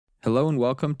Hello and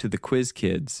welcome to the Quiz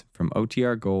Kids from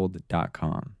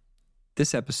OTRGold.com.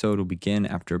 This episode will begin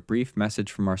after a brief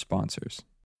message from our sponsors.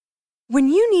 When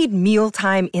you need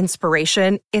mealtime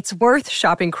inspiration, it's worth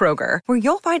shopping Kroger, where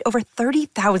you'll find over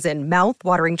 30,000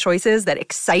 mouth-watering choices that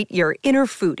excite your inner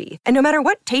foodie. And no matter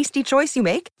what tasty choice you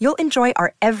make, you'll enjoy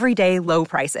our everyday low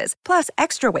prices, plus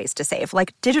extra ways to save,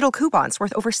 like digital coupons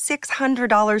worth over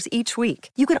 $600 each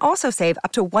week. You can also save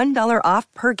up to $1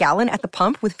 off per gallon at the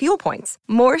pump with fuel points.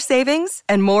 More savings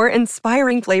and more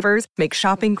inspiring flavors make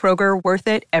shopping Kroger worth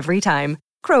it every time.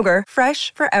 Kroger,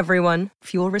 fresh for everyone.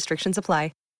 Fuel restrictions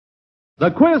apply. The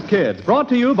Quiz Kids, brought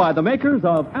to you by the makers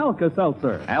of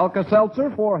Alka-Seltzer. Alka-Seltzer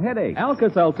for headache.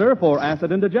 Alka-Seltzer for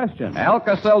acid indigestion.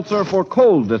 Alka-Seltzer for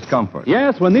cold discomfort.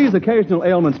 Yes, when these occasional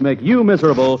ailments make you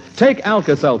miserable, take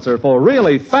Alka-Seltzer for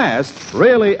really fast,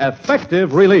 really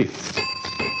effective relief.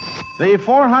 The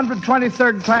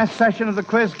 423rd class session of the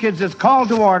Quiz Kids is called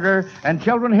to order, and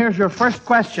children, here's your first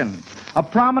question. A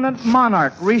prominent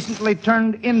monarch recently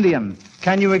turned Indian.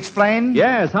 Can you explain?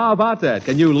 Yes, how about that?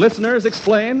 Can you listeners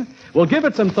explain? Well, give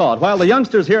it some thought while the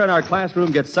youngsters here in our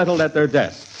classroom get settled at their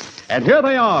desks. And here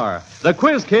they are, the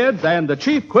Quiz Kids and the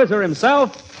chief quizzer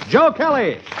himself, Joe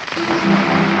Kelly.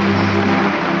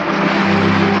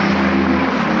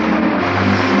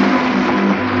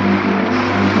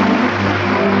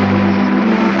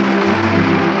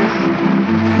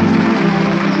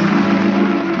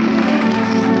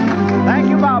 Thank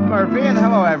you, Bob Murphy, and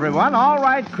hello, everyone. All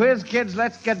right, Quiz Kids,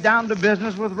 let's get down to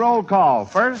business with roll call.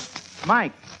 First,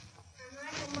 Mike.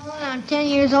 I'm 10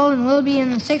 years old and will be in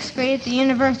the 6th grade at the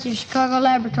University of Chicago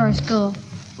Laboratory School.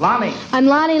 Lonnie. I'm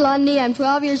Lonnie Lundy. I'm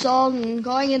 12 years old and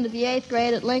going into the 8th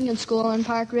grade at Lincoln School in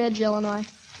Park Ridge, Illinois.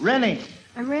 Rennie.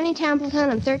 I'm Rennie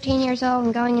Templeton. I'm 13 years old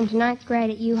and going into 9th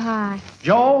grade at U High.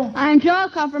 Joel. I'm Joel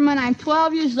Kupperman. I'm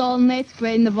 12 years old in 8th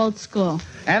grade in the Vote School.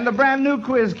 And the brand new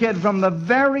Quiz Kid from the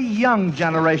very young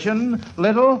generation,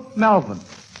 little Melvin.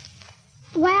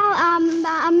 Well,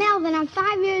 I'm Melvin. I'm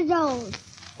 5 years old.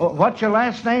 What's your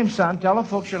last name, son? Tell the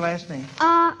folks your last name.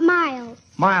 Miles.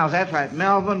 Miles, that's right.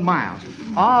 Melvin Miles.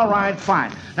 All right,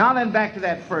 fine. Now then, back to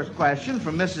that first question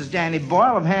from Mrs. Danny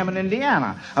Boyle of Hammond,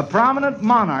 Indiana. A prominent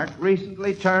monarch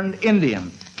recently turned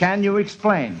Indian. Can you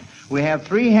explain? We have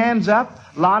 3 hands up.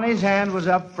 Lonnie's hand was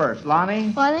up first.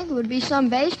 Lonnie? Well, I think it would be some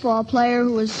baseball player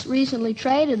who was recently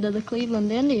traded to the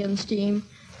Cleveland Indians team.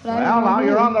 Well, now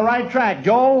you're on the right track.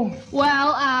 Joel?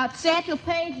 Well, Satchel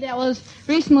Paige, that was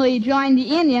recently joined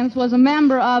the Indians, was a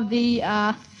member of the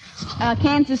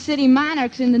Kansas City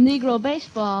Monarchs in the Negro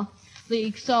Baseball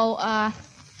League. So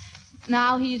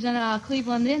now he's in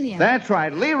Cleveland Indians. That's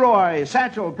right. Leroy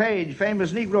Satchel Paige,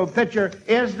 famous Negro pitcher,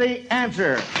 is the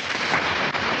answer.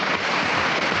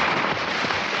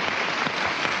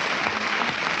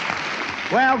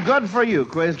 Well, good for you,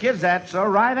 Quiz Kids. That's the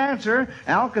right answer.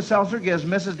 Alka-Seltzer gives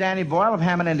Mrs. Danny Boyle of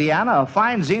Hammond, Indiana, a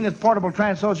fine Zenith portable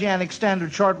transoceanic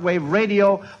standard shortwave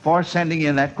radio for sending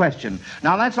in that question.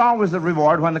 Now, that's always the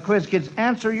reward when the Quiz Kids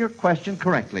answer your question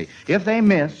correctly. If they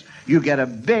miss, you get a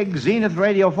big Zenith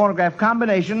radio phonograph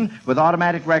combination with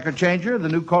automatic record changer, the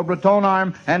new Cobra tone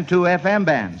arm, and 2 FM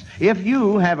bands. If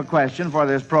you have a question for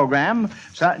this program,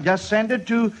 just send it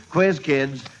to Quiz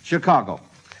Kids, Chicago.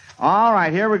 All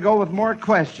right, here we go with more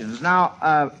questions.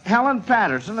 Now, Helen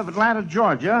Patterson of Atlanta,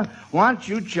 Georgia, wants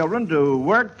you children to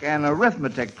work an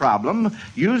arithmetic problem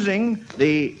using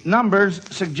the numbers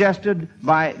suggested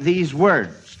by these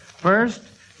words. First,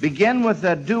 begin with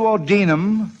a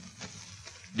duodenum,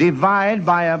 divide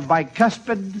by a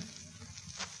bicuspid,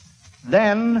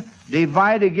 then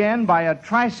divide again by a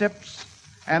triceps,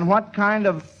 and what kind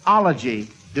of ology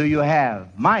do you have?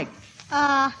 Mike?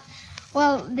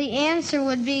 Well, the answer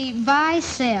would be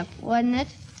bicep, wouldn't it?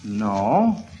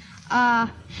 No. Well,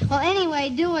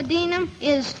 anyway, duodenum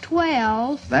is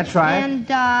 12. That's right. And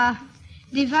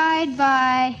divide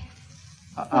by...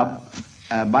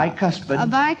 bicuspid. A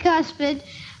bicuspid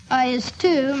is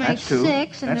 2, makes 2.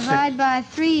 6, and That's divide 6. by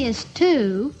 3 is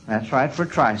 2. That's right, for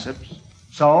triceps.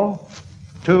 So,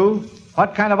 2.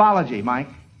 What kind of ology, Mike?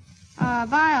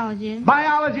 Biology.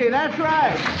 Biology, that's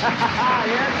right.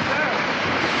 Yes, sir.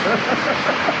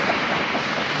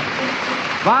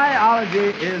 Biology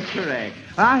is correct.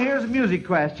 Now, here's a music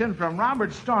question from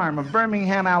Robert Storm of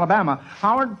Birmingham, Alabama.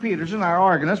 Howard Peterson, our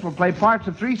organist, will play parts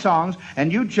of 3 songs,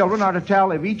 and you children are to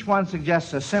tell if each one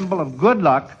suggests a symbol of good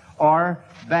luck or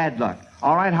bad luck.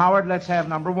 All right, Howard, let's have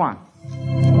number 1.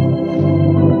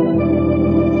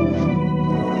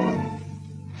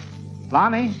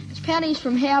 Lonnie? It's pennies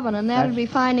from heaven, and that would be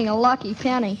finding a lucky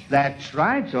penny. That's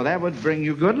right, so that would bring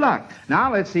you good luck. Now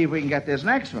let's see if we can get this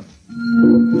next one.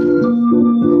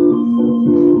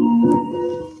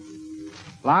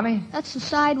 Lonnie? That's the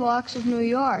sidewalks of New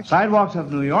York. Sidewalks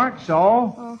of New York,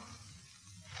 so? Oh.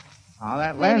 Oh,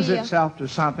 that lends Maybe, itself to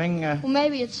something. Well,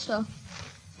 maybe it's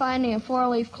finding a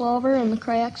four-leaf clover in the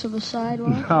cracks of a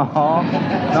sidewalk. No,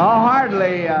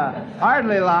 hardly,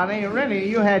 Lonnie. Rennie,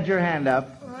 you had your hand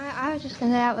up. Well, I was just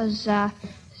going to say that was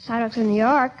Sidewalks of New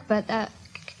York, but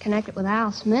connected with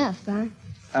Al Smith,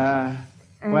 huh?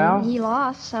 And well... he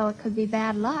lost, so it could be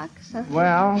bad luck. So.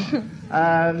 Well,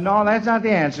 no, that's not the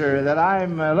answer that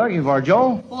I'm looking for.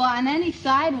 Joel? Well, on any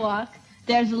sidewalk,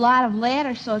 there's a lot of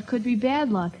ladders, so it could be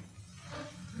bad luck.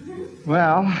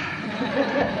 Well,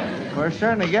 we're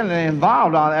certainly getting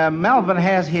involved on Melvin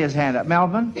has his hand up.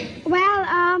 Melvin? Well,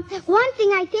 one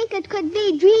thing I think it could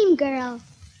be Dream Girl.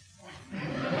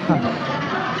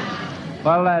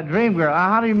 Well, Dream Girl.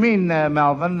 How do you mean,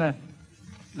 Melvin?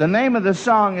 The name of the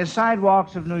song is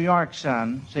Sidewalks of New York,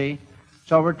 son, see?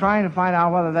 So we're trying to find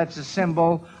out whether that's a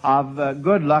symbol of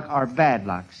good luck or bad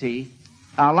luck, see?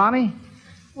 Lonnie?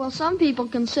 Well, some people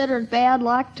consider it bad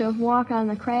luck to walk on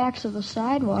the cracks of a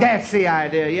sidewalk. That's the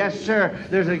idea. Yes, sir.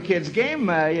 There's a kids' game.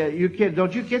 You kids,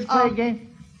 don't you kids play a game?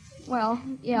 Well,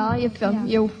 yeah, if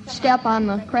you step on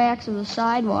the cracks of the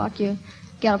sidewalk, you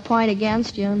get a point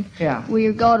against you. And Yeah.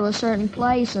 you go to a certain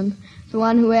place, and the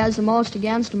one who has the most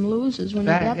against him loses when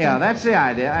you get there. Yeah, that's the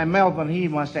idea. Melvin, he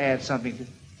wants to add something to...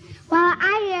 Well,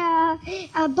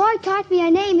 a boy taught me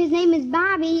a name. His name is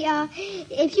Bobby.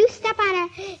 If you step on a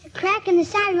crack in the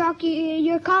sidewalk,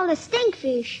 you're called a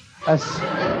stinkfish.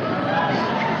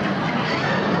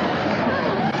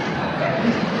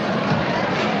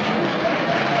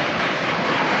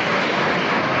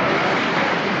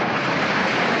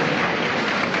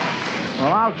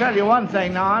 Well, I'll tell you one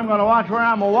thing now. I'm going to watch where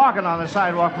I'm walking on the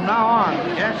sidewalk from now on.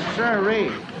 Yes,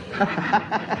 sirree.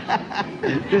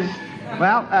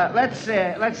 Well, let's see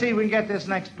if we can get this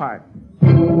next part.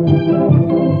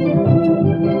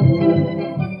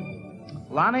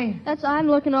 Lonnie? I'm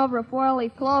looking over a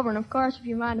four-leaf clover, and of course, if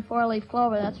you find a four-leaf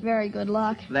clover, that's very good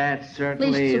luck. That At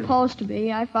certainly least it's is. supposed to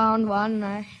be. I found one, and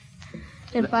I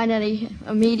didn't find any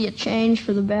immediate change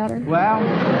for the better. Well,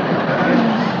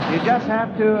 you just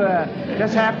have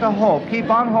to hope. Keep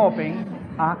on hoping.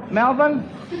 Melvin?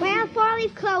 Well,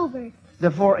 four-leaf clover.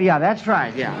 Yeah, that's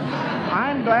right, yeah.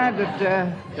 I'm glad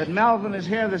that Melvin is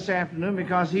here this afternoon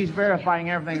because he's verifying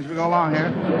everything as we go along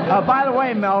here. By the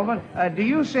way, Melvin, do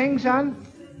you sing, son?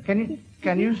 Do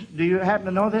you happen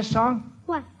to know this song?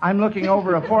 What? I'm looking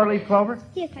over a four-leaf clover.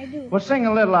 Yes, I do. Well, sing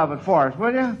a little of it for us,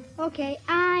 will you? Okay,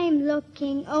 I'm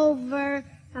looking over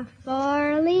a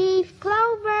four-leaf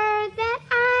clover that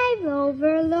I've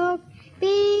overlooked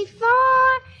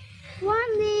before.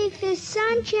 One leaf is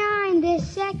sunshine, the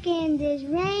second is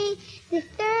rain, the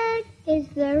third is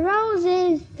the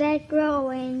roses that grow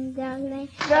in the lane.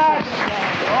 That's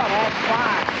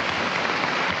fine.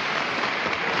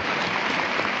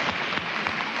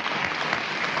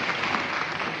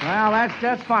 Well,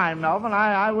 that's fine, Melvin.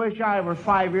 I wish I were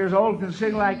 5 years old and could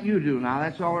sing like you do now.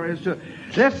 That's all there is to it.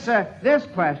 This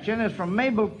question is from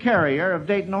Mabel Carrier of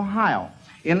Dayton, Ohio.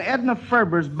 In Edna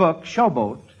Ferber's book,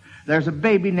 Showboat, there's a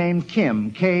baby named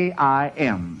Kim,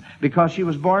 K-I-M, because she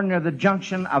was born near the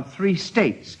junction of 3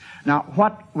 states. Now,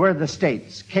 what were the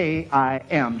states?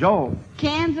 K-I-M. Joel?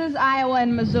 Kansas, Iowa,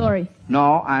 and Missouri.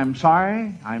 No, I'm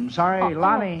sorry.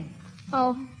 Lonnie?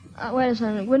 Wait a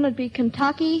second. Wouldn't it be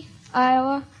Kentucky,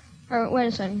 Iowa? Or, wait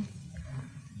a second.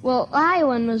 Well,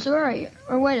 Iowa and Missouri.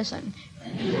 Or, wait a second.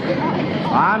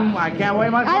 I can't wait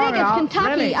much longer.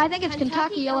 I think it's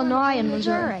Kentucky, Illinois, and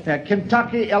Missouri.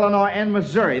 Kentucky, Illinois, and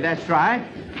Missouri. That's right.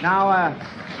 Now,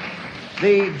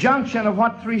 the junction of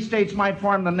what 3 states might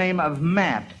form the name of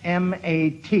MAT,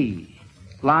 M-A-T.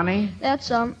 Lonnie?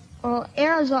 That's,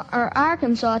 Arizona, or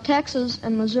Arkansas, Texas,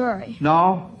 and Missouri.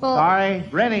 No. Well, sorry.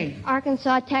 Rennie?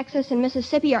 Arkansas, Texas, and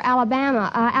Mississippi, or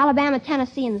Alabama. Alabama,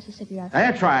 Tennessee, and Mississippi.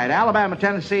 That's right. Alabama,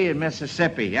 Tennessee, and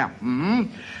Mississippi. Yeah. Mm-hmm.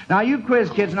 Now, you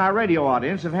quiz kids in our radio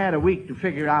audience have had a week to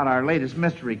figure out our latest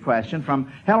mystery question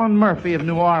from Helen Murphy of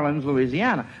New Orleans,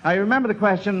 Louisiana. Now, you remember the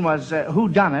question was, who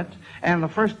done it? And the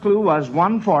first clue was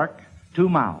 1 fork, 2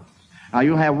 mouths. Now,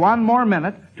 you'll have 1 more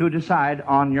minute to decide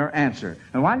on your answer.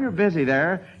 And while you're busy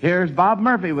there, here's Bob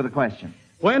Murphy with a question.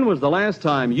 When was the last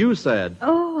time you said,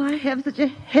 Oh, I have such a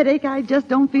headache, I just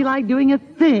don't feel like doing a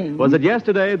thing. was it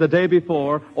yesterday, the day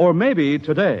before, or maybe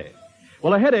today?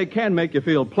 Well, a headache can make you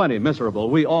feel plenty miserable.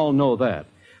 We all know that.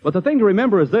 But the thing to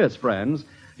remember is this, friends.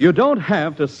 You don't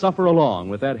have to suffer along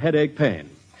with that headache pain.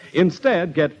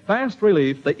 Instead, get fast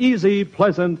relief the easy,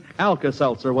 pleasant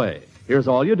Alka-Seltzer way. Here's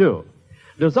all you do.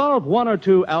 Dissolve 1 or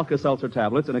 2 Alka-Seltzer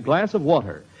tablets in a glass of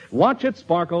water. Watch it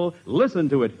sparkle, listen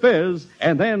to it fizz,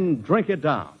 and then drink it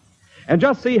down. And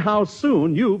just see how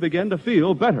soon you begin to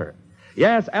feel better.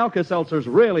 Yes, Alka-Seltzer's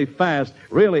really fast,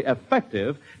 really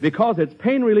effective, because its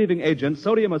pain-relieving agent,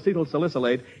 sodium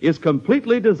acetylsalicylate, is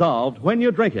completely dissolved when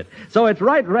you drink it. So it's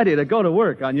right ready to go to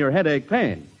work on your headache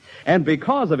pain. And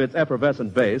because of its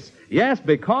effervescent base, yes,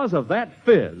 because of that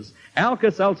fizz,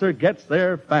 Alka-Seltzer gets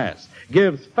there fast,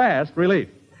 gives fast relief.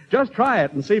 Just try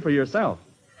it and see for yourself.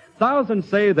 Thousands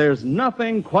say there's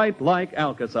nothing quite like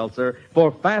Alka-Seltzer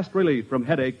for fast relief from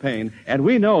headache pain, and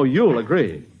we know you'll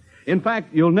agree. In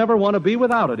fact, you'll never want to be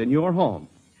without it in your home.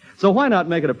 So why not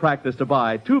make it a practice to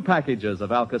buy 2 packages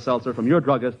of Alka-Seltzer from your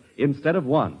druggist instead of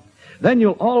 1? Then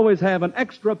you'll always have an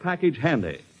extra package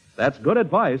handy. That's good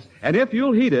advice, and if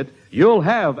you'll heed it, you'll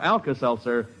have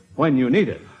Alka-Seltzer when you need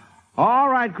it. All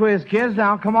right, quiz kids,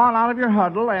 now come on out of your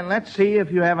huddle, and let's see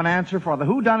if you have an answer for the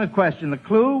whodunit question. The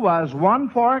clue was 1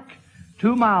 fork,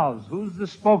 2 mouths. Who's the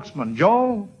spokesman?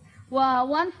 Joel? Well,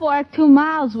 1 fork, 2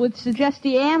 miles would suggest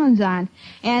the Amazon,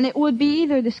 and it would be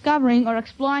either discovering or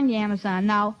exploring the Amazon.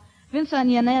 Now, Vincent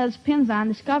Yanez Pinzon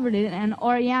discovered it, and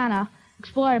Oriana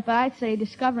explored it, but I'd say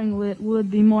discovering it would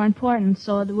be more important,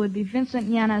 so it would be Vincent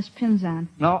Yanez Pinzon.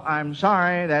 No, I'm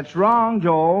sorry, that's wrong,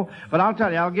 Joel, but I'll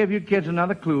tell you, I'll give you kids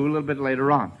another clue a little bit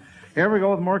later on. Here we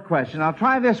go with more questions. I'll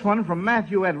try this one from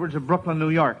Matthew Edwards of Brooklyn, New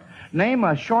York. Name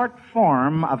a short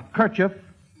form of kerchief,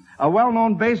 a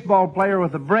well-known baseball player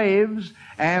with the Braves,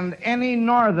 and any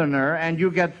northerner, and you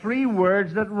get 3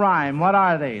 words that rhyme. What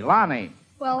are they? Lonnie?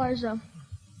 Well, there's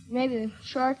maybe a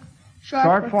short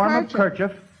form of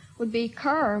kerchief. Would be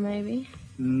cur, maybe.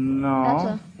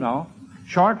 No.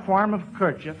 Short form of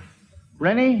kerchief.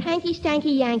 Rennie? Hanky,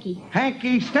 stanky, Yankee.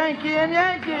 Hanky, stanky, and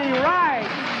Yankee. Right.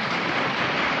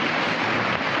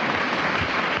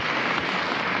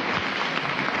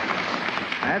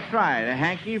 That's right. A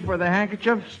hanky for the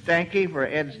handkerchief, stanky for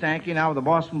Ed Stanky, now with the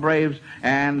Boston Braves,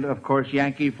 and, of course,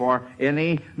 Yankee for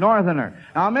any northerner.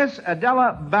 Now, Miss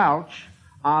Adela Balch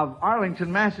of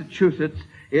Arlington, Massachusetts,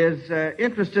 is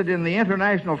interested in the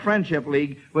International Friendship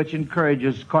League, which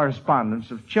encourages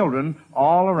correspondence of children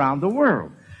all around the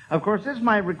world. Of course, this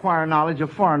might require knowledge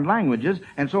of foreign languages,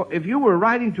 and so if you were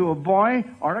writing to a boy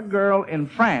or a girl in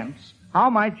France, how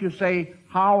might you say,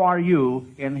 "How are you?"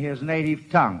 in his native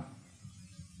tongue?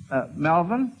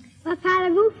 Melvin?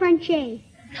 Parlez-vous French?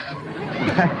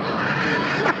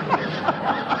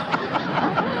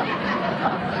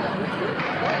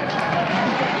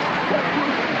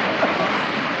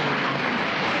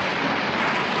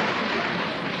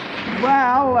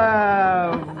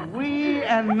 Well, we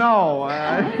and no.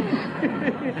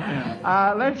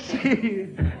 Let's see.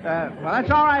 Well, that's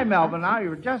all right, Melvin. Now, you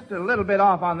were just a little bit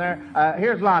off on there.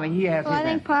 Here's Lonnie. He has Well, I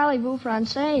think parlez-vous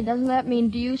français. Doesn't that mean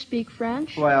do you speak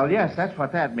French? Well, yes, that's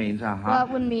what that means. Well, that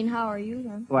wouldn't mean how are you,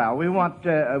 then. Well, we want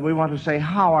to say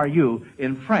how are you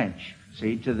in French,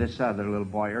 see, to this other little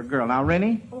boy or girl. Now,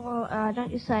 Rennie? Well,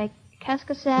 don't you say, qu'est-ce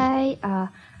que c'est,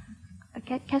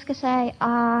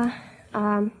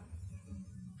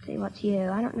 see, what's you?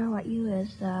 I don't know what you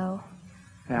is, though.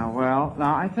 Yeah, well,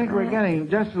 now, I think we're getting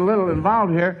just a little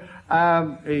involved here.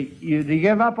 Do you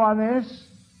give up on this?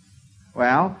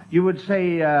 Well, you would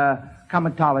say,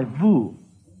 comment allez-vous?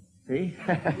 See?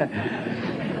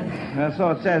 So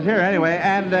it says here, anyway,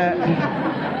 and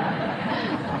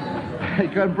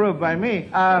it could prove by me.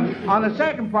 On the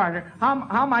second part,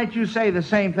 how might you say the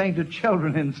same thing to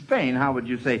children in Spain? How would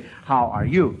you say, how are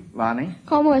you, Lonnie?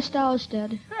 Como está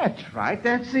usted? That's right.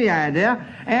 That's the idea.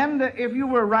 And if you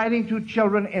were writing to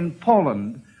children in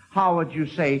Poland, how would you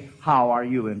say, how are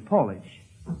you in Polish?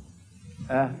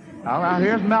 All right,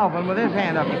 here's Melvin with his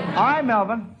hand up. All right,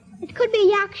 Melvin. It could be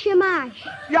jak się masz.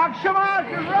 Jak się masz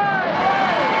is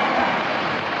right.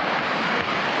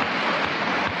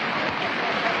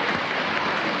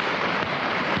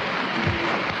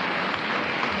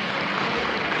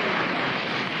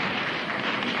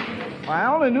 I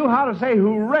only knew how to say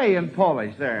hooray in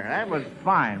Polish there. That was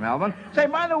fine, Melvin. Say,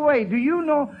 by the way, do you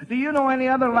know any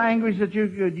other language that you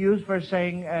could use for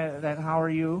saying that how are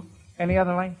you? Any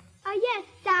other language? Yes,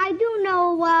 I do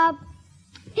know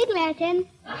Pig Latin.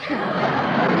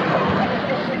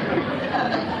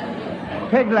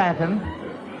 Pig Latin?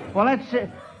 Well, let's see.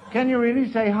 Can you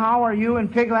really say how are you in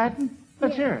Pig Latin?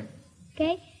 Let's hear it.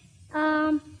 Okay.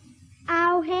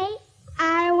 Auhe,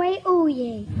 arwe,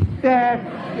 uye.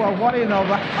 Well, what do you know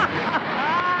about...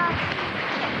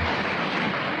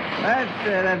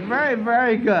 That's very,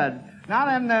 very good. Now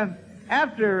then,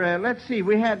 after, let's see,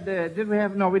 we had,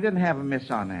 no, we didn't have a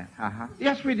miss on that.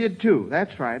 Yes, we did too.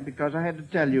 That's right, because I had to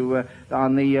tell you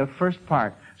on the first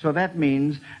part. So that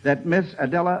means that Miss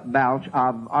Adela Balch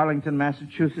of Arlington,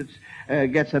 Massachusetts,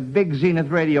 gets a big Zenith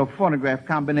radio phonograph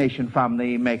combination from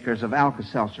the makers of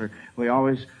Alka-Seltzer. We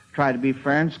always try to be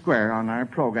fair and square on our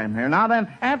program here. Now then,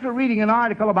 after reading an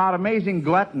article about amazing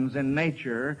gluttons in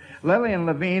nature, Lillian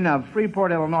Levine of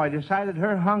Freeport, Illinois, decided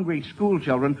her hungry school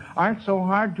children aren't so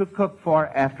hard to cook for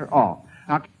after all.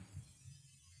 Now,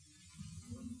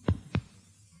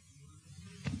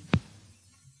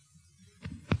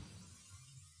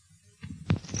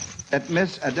 that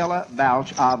Miss Adela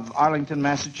Balch of Arlington,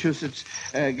 Massachusetts,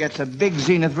 gets a big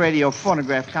Zenith radio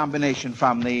phonograph combination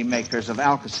from the makers of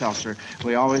Alka-Seltzer.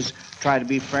 We always try to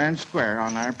be fair and square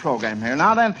on our program here.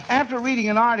 Now then, after reading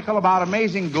an article about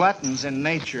amazing gluttons in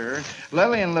nature,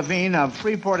 Lillian Levine of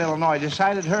Freeport, Illinois,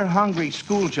 decided her hungry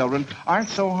school children aren't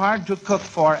so hard to cook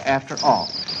for after all.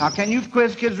 Now, can you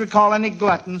quiz kids recall any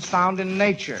gluttons found in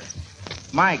nature?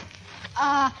 Mike?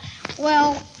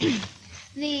 Well...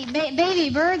 The baby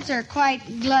birds are quite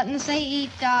gluttonous. They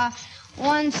eat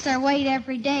once their weight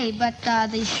every day, but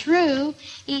the shrew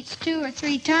eats 2 or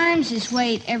 3 times his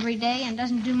weight every day and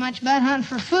doesn't do much but hunt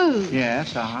for food.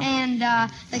 Yes, And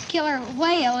the killer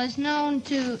whale is known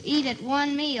to eat at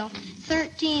one meal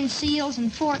 13 seals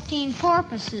and 14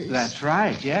 porpoises. That's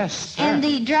right, yes, sir. And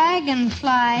the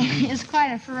dragonfly is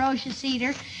quite a ferocious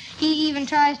eater. He even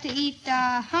tries to eat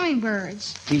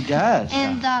hummingbirds. He does.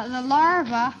 And the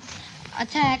larvae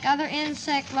attack other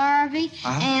insect larvae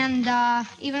and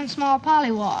even small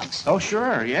pollywogs. Oh,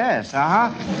 sure, yes,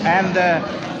 And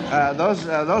those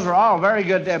are all very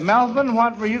good. Melvin,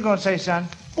 what were you going to say, son?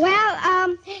 Well,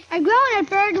 a grown-up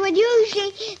bird would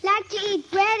usually like to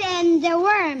eat bread and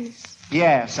worms.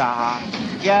 Yes,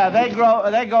 Yeah, they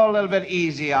go a little bit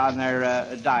easy on their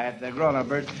diet, the grown-up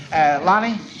birds.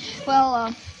 Lonnie?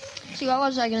 Well, see, what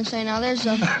was I going to say now? There's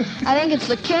I think it's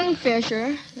the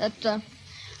kingfisher that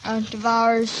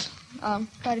devours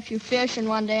quite a few fish in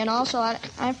one day, and also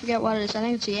I forget what it is. I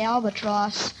think it's the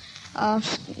albatross.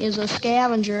 Is a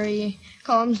scavenger. He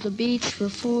combs the beach for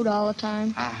food all the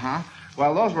time.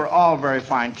 Well, those were all very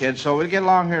fine, kids. So we'll get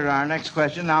along here to our next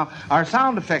question. Now, our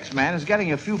sound effects man is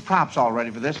getting a few props all ready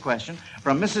for this question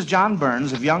from Mrs. John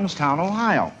Burns of Youngstown,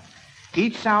 Ohio.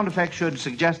 Each sound effect should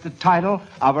suggest the title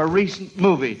of a recent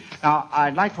movie. Now,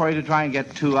 I'd like for you to try and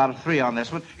get 2 out of 3 on this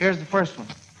one. Here's the first one.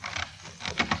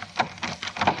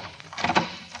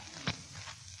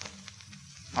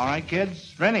 All right,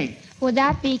 kids. Rennie. Would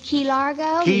that be Key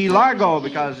Largo? Key Largo,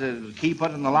 because the key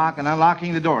put in the lock and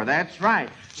unlocking the door. That's right.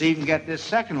 So you can get this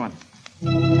second one.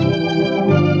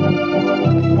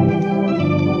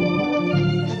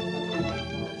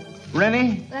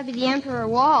 Rennie? That'd be the Emperor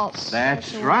Waltz.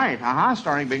 That's right.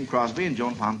 Starring Bing Crosby and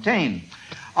Joan Fontaine.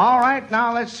 All right,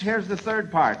 now here's the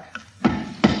third part.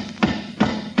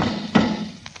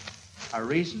 A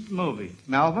recent movie.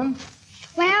 Melvin?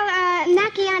 Well,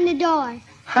 knocking on the door.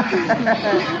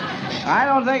 I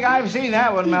don't think I've seen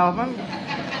that one, Melvin.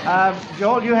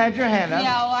 Joel, you had your hand up.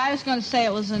 Yeah, well, I was going to say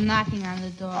it was a knocking on the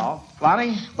door. Oh,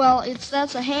 Lonnie? Well,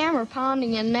 that's a hammer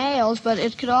pounding in nails, but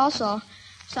it could also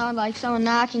sound like someone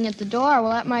knocking at the door.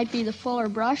 Well, that might be the Fuller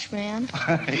Brush Man.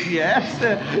 Yes,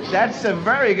 that's a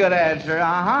very good answer.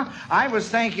 I was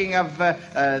thinking of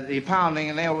the pounding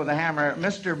a nail with a hammer.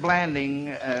 Mr.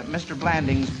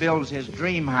 Blandings builds his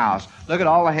dream house. Look at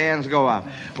all the hands go up.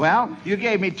 Well, you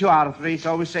gave me 2 out of 3,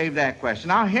 so we saved that question.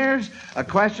 Now, here's a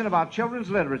question about children's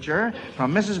literature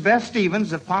from Mrs. Beth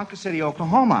Stevens of Ponca City,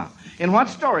 Oklahoma. In what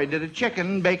story did a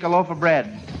chicken bake a loaf of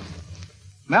bread?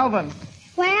 Melvin.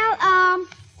 Well,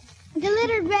 the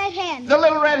little red hen. The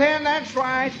little red hen, that's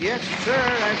right. Yes, sir,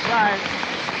 that's right.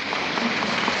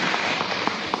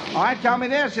 All right, tell me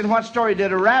this. In what story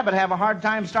did a rabbit have a hard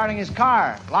time starting his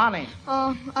car? Lonnie.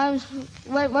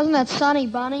 Wasn't that Sonny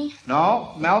Bunny?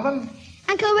 No. Melvin?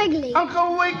 Uncle Wiggily.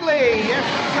 Uncle Wiggily. Yes,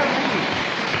 sir.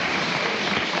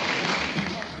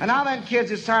 And now then,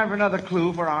 kids, it's time for another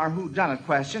clue for our whodunit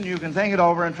question. You can think it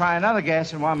over and try another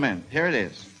guess in 1 minute. Here it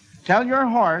is. Tell your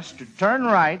horse to turn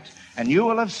right, and you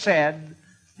will have said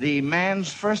the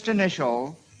man's first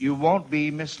initial. You won't be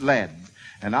misled.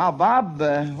 And now, Bob,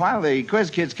 while the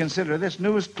quiz kids consider this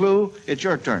newest clue, it's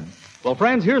your turn. Well,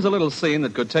 friends, here's a little scene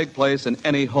that could take place in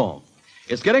any home.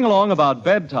 It's getting along about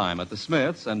bedtime at the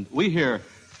Smiths, and we hear...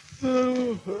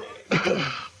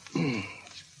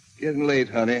 Getting late,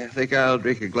 honey. I think I'll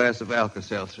drink a glass of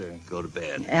Alka-Seltzer and go to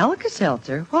bed.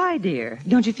 Alka-Seltzer? Why, dear?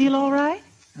 Don't you feel all right?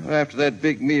 Well, after that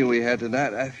big meal we had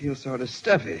tonight, I feel sort of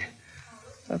stuffy.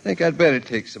 I think I'd better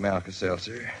take some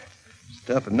Alka-Seltzer.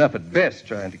 Stuff enough at best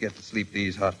trying to get to sleep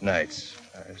these hot nights.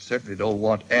 I certainly don't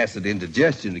want acid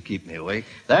indigestion to keep me awake.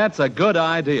 That's a good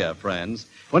idea, friends.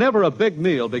 Whenever a big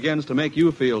meal begins to make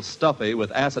you feel stuffy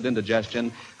with acid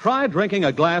indigestion, try drinking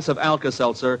a glass of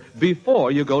Alka-Seltzer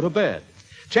before you go to bed.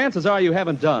 Chances are you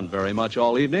haven't done very much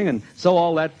all evening, and so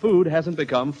all that food hasn't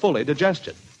become fully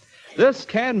digested. This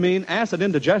can mean acid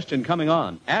indigestion coming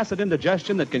on, acid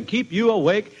indigestion that can keep you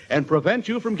awake and prevent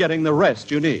you from getting the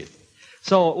rest you need.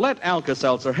 So let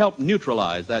Alka-Seltzer help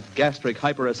neutralize that gastric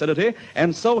hyperacidity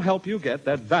and so help you get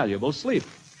that valuable sleep.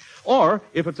 Or,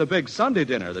 if it's a big Sunday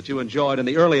dinner that you enjoyed in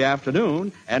the early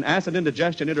afternoon and acid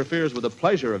indigestion interferes with the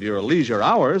pleasure of your leisure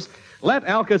hours, let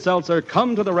Alka-Seltzer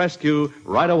come to the rescue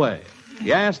right away.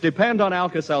 Yes, depend on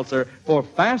Alka-Seltzer for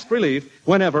fast relief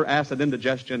whenever acid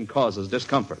indigestion causes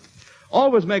discomfort.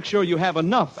 Always make sure you have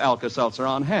enough Alka-Seltzer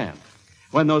on hand.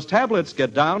 When those tablets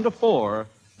get down to 4,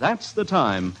 that's the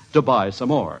time to buy some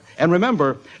more. And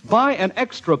remember, buy an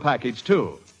extra package,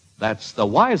 too. That's the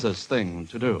wisest thing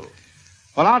to do.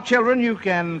 Well, now, children, you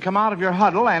can come out of your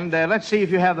huddle, and let's see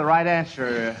if you have the right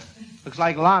answer. Looks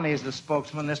like Lonnie is the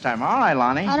spokesman this time. All right,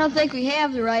 Lonnie. I don't think we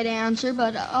have the right answer,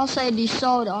 but I'll say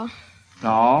DeSoto.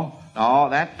 No,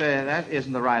 that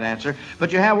isn't the right answer.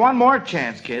 But you have one more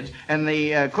chance, kids, and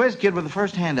the quiz kid with the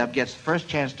first hand up gets the first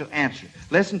chance to answer.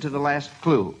 Listen to the last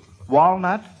clue.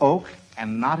 Walnut, oak,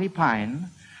 and knotty pine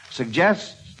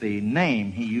suggests the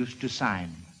name he used to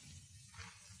sign.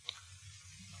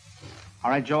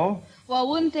 All right, Joel? Well,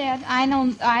 wouldn't that, I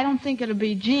don't think it'll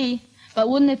be G, but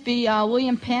wouldn't it be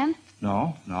William Penn?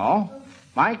 No.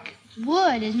 Mike? It's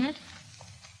wood, isn't it?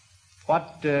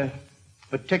 What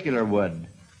particular wood?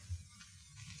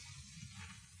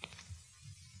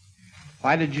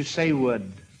 Why did you say wood,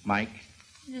 Mike?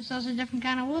 Just those are different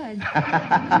kind of wood.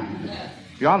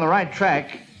 You're on the right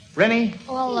track. Rennie?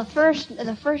 Well, the first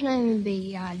name would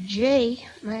be J.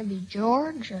 Might be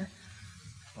George or...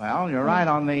 Well, you're right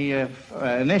on the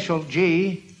initial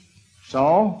G.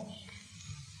 So,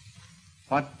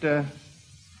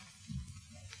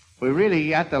 we really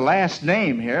got the last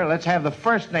name here. Let's have the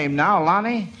first name now.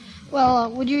 Lonnie?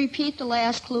 Well, would you repeat the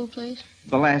last clue, please?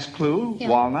 The last clue, yeah.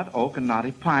 Walnut, oak, and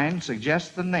knotty pine, suggests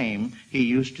the name he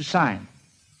used to sign.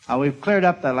 Now, we've cleared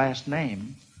up the last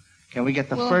name. Can we get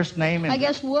the first name? I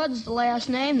guess Wood's the last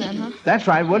name then, huh? That's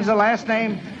right. Wood's the last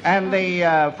name. And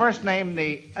the first name,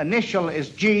 the initial is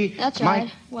G. That's Mike?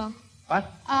 right. Well. What?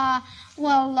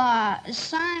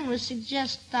 Sign would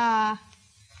suggest, my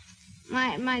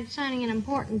signing an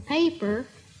important paper.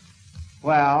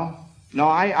 Well, no,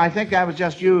 I think that was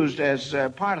just used as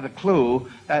part of the clue.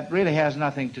 That really has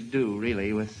nothing to do,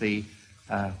 really, with the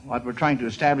what we're trying to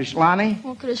establish. Lonnie?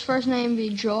 Well, could his first name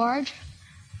be George?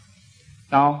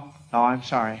 No, I'm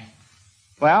sorry.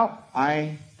 Well,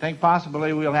 I think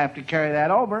possibly we'll have to carry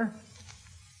that over.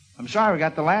 I'm sorry, we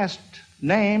got the last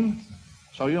name,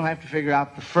 so you'll have to figure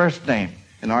out the first name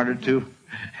in order to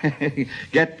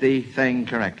get the thing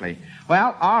correctly.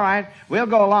 Well, all right, we'll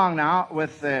go along now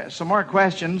with some more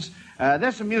questions.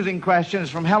 This amusing question is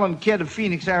from Helen Kidd of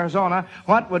Phoenix, Arizona.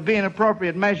 What would be an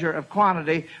appropriate measure of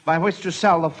quantity by which to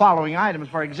sell the following items?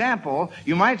 For example,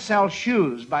 you might sell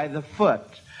shoes by the foot.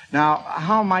 Now,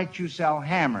 how might you sell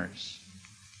hammers?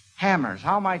 Hammers.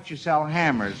 How might you sell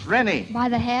hammers? Rennie? By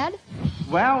the head?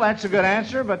 Well, that's a good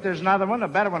answer, but there's another one, a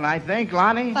better one, I think.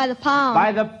 Lonnie? By the pound.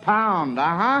 By the pound,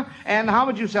 uh-huh. And how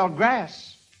would you sell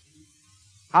grass?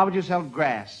 How would you sell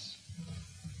grass?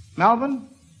 Melvin?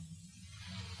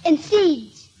 In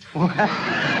seeds. Well,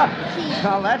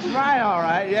 that's right, all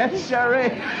right. Yes,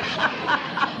 sir.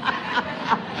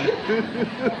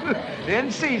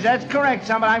 In seeds, that's correct,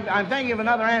 son, but I'm thinking of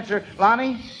another answer.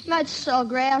 Lonnie? You might sell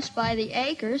grass by the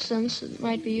acre, since it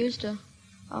might be used to...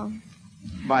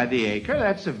 By the acre,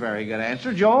 that's a very good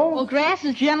answer. Joel? Well, grass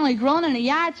is generally grown in a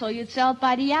yard, so you'd sell it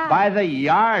by the yard. By the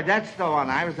yard, that's the one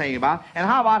I was thinking about. And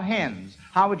how about hens?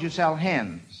 How would you sell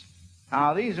hens?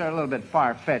 Now, these are a little bit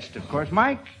far-fetched, of course.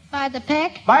 Mike? By the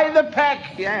peck? By the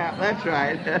peck. Yeah, that's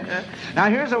right. Now,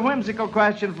 here's a whimsical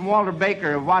question from Walter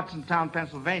Baker of Watsontown,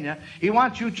 Pennsylvania. He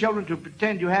wants you children to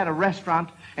pretend you had a restaurant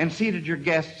and seated your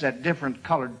guests at different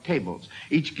colored tables.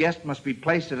 Each guest must be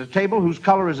placed at a table whose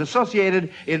color is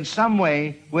associated in some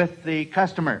way with the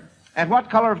customer. At what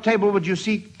color of table would you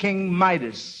seat King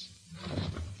Midas?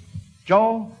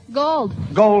 Joel? Gold.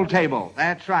 Gold table.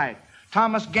 That's right.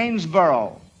 Thomas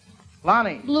Gainsborough.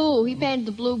 Lonnie? Blue. He painted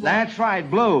the blue boy. That's right,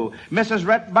 blue. Mrs.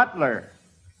 Rhett Butler.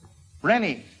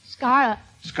 Rennie? Scarlet.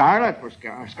 Scarlet for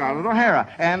Scarlett O'Hara.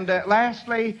 And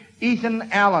lastly, Ethan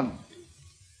Allen.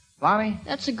 Lonnie?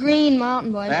 That's the Green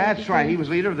Mountain Boys. That's right. He was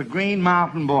leader of the Green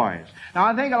Mountain Boys. Now,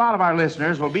 I think a lot of our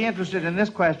listeners will be interested in this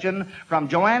question from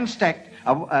Joanne Steck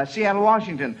of Seattle,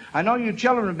 Washington. I know you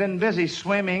children have been busy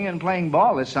swimming and playing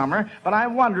ball this summer, but I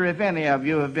wonder if any of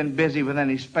you have been busy with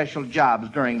any special jobs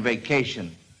during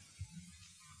vacation.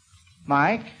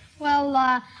 Mike? Well,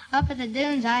 up at the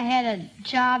dunes, I had a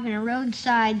job in a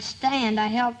roadside stand. I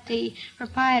helped the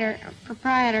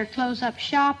proprietor close up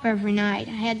shop every night.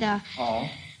 I had to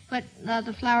put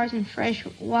the flowers in fresh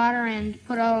water and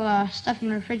put all stuff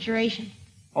in refrigeration.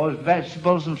 Oh,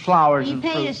 vegetables and flowers He and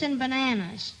paid fruit. us in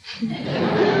bananas.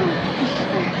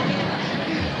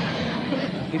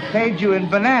 He paid you in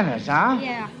bananas, huh?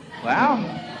 Yeah. Well,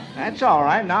 that's all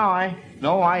right. Now I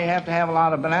know why you have to have a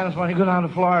lot of bananas when you go down to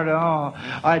Florida. Oh.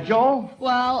 Joel?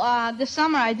 Well, this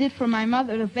summer I did for my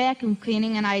mother the vacuum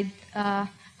cleaning, and I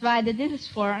divided the dishes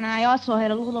for her. And I also had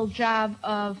a little job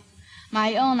of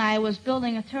my own. I was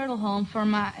building a turtle home for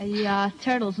my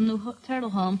turtles, a new turtle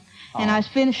home, and I was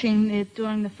finishing it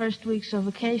during the first weeks of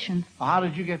vacation. Well, how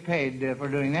did you get paid for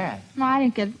doing that? No, I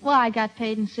didn't get. Well, I got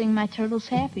paid in seeing my turtles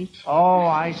happy. Oh,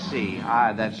 I see.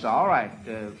 That's all right.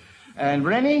 And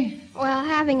Rennie? Well,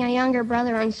 having a younger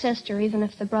brother and sister, even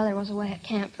if the brother was away at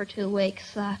camp for 2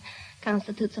 weeks,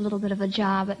 constitutes a little bit of a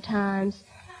job at times.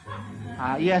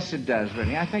 Yes, it does,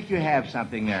 Rennie. I think you have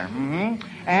something there. Mm-hmm.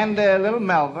 And little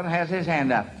Melvin has his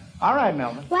hand up. All right,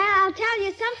 Melvin. Well, I'll tell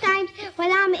you, sometimes when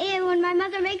I'm ill, when my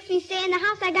mother makes me stay in the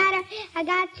house, I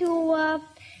got to,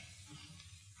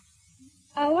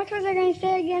 what was I going to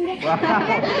say again? Wait a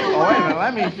minute.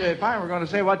 Let me see. If I were going to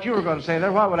say what you were going to say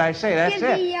there, what would I say? That's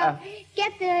it.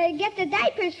 Get the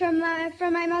diapers from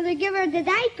my mother. Give her the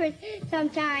diapers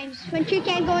sometimes when she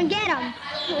can't go and get them.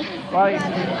 Well,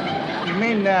 you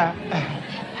mean,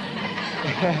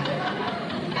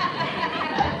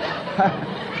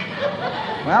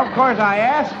 well, of course, I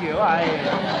ask you.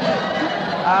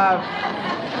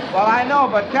 Well, I know,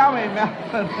 but tell me,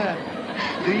 Melvin,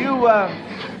 do you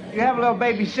have a little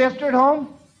baby sister at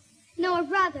home? No, a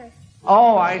brother.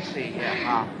 Oh, I see.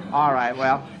 Yeah. All right.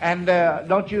 Well, and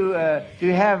do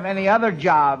you have any other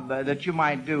job that you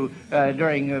might do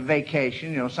during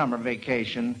vacation? Summer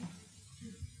vacation.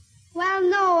 Well,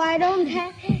 no, I don't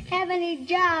have any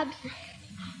jobs.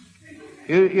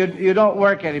 You don't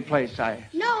work any place,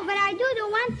 No, but I do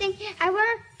one thing. I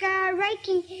work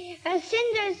raking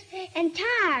cinders and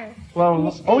tar.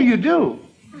 Well, you do.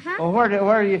 Uh-huh. Well,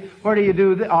 where do you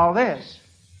do all this?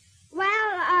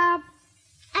 Well,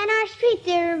 on our street,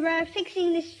 they're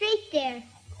fixing the street there.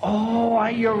 Oh,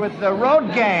 you're with the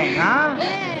road gang, huh?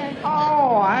 Yeah.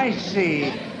 Oh, I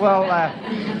see. Well,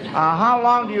 how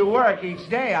long do you work each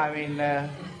day? I mean,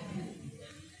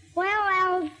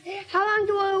 Well, how long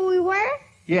do we work?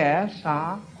 Yes,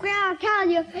 Well, I'll tell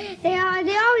you, they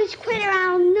always quit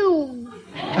around noon.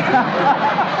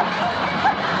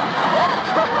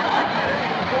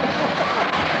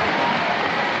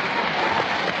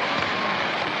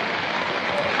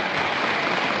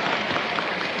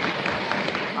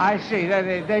 I see.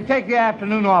 They take the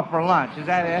afternoon off for lunch. Is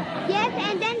that it? Yes,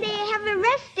 and then they have a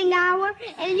resting hour.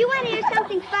 And you want to hear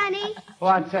something funny?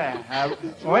 What's that?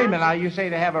 Wait a minute. Now, you say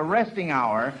they have a resting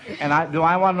hour, and do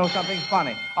I want to know something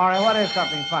funny? All right, what is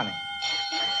something funny?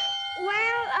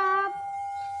 Well,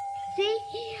 see,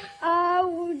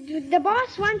 the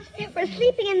boss once was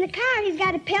sleeping in the car. He's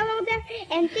got a pillow there,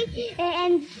 and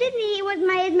Sidney was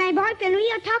my boyfriend.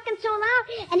 We were talking so loud,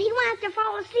 and he wanted to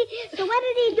fall asleep. So what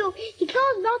did he do? He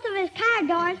closed both of his car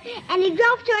doors, and he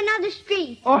drove to another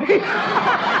street. Oh,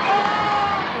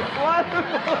 what?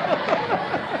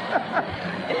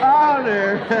 Oh,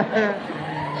 dear.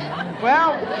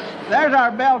 Well, there's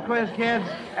our bell quiz, kids.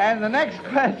 And the next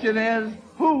question is,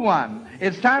 who won?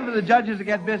 It's time for the judges to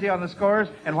get busy on the scores.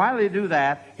 And while they do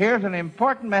that, here's an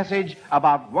important message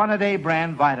about one-a-day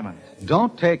brand vitamins.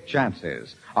 Don't take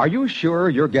chances. Are you sure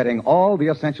you're getting all the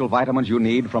essential vitamins you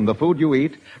need from the food you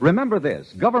eat? Remember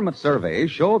this. Government surveys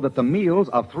show that the meals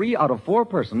of 3 out of 4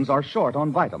 persons are short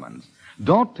on vitamins.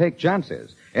 Don't take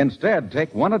chances. Instead,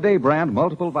 take one-a-day brand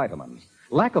multiple vitamins.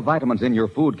 Lack of vitamins in your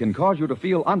food can cause you to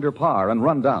feel under par and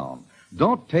run down.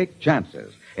 Don't take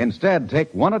chances. Instead,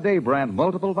 take one-a-day brand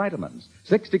multiple vitamins.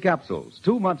 60 capsules,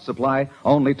 2 months supply,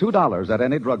 only $2 at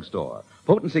any drugstore.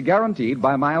 Potency guaranteed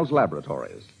by Miles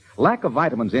Laboratories. Lack of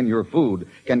vitamins in your food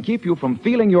can keep you from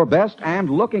feeling your best and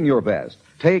looking your best.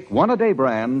 Take one-a-day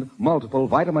brand multiple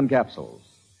vitamin capsules.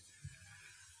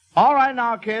 All right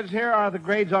now, kids, here are the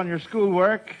grades on your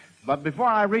schoolwork. But before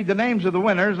I read the names of the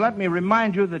winners, let me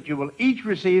remind you that you will each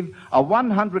receive a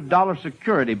 $100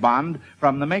 security bond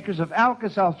from the makers of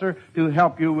Alka-Seltzer to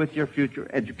help you with your future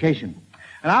education.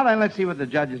 And now then, let's see what the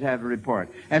judges have to report.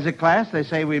 As a class, they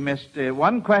say we missed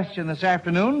one question this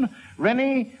afternoon.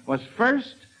 Rennie was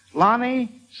first,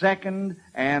 Lonnie second,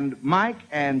 and Mike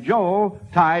and Joel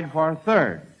tied for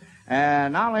third.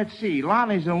 Now let's see.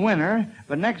 Lonnie's the winner,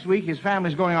 but next week his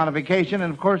family's going on a vacation,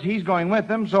 and of course he's going with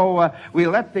them, so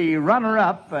we'll let the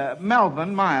runner-up,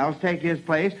 Melvin Miles, take his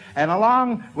place, and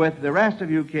along with the rest of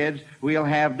you kids, we'll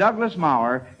have Douglas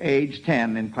Maurer, age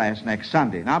 10, in class next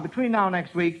Sunday. Now, between now and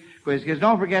next week, quiz kids,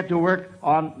 don't forget to work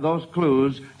on those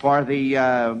clues for the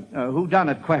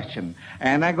whodunit question.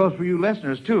 And that goes for you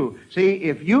listeners, too. See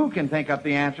if you can think up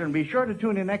the answer, and be sure to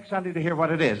tune in next Sunday to hear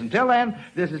what it is. Until then,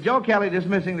 this is Joe Kelly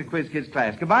dismissing the Quiz Kids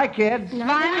class. Goodbye, kids.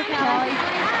 Bye, Kelly.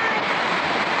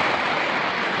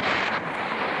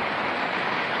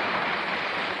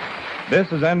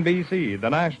 This is NBC, the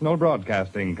National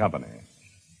Broadcasting Company.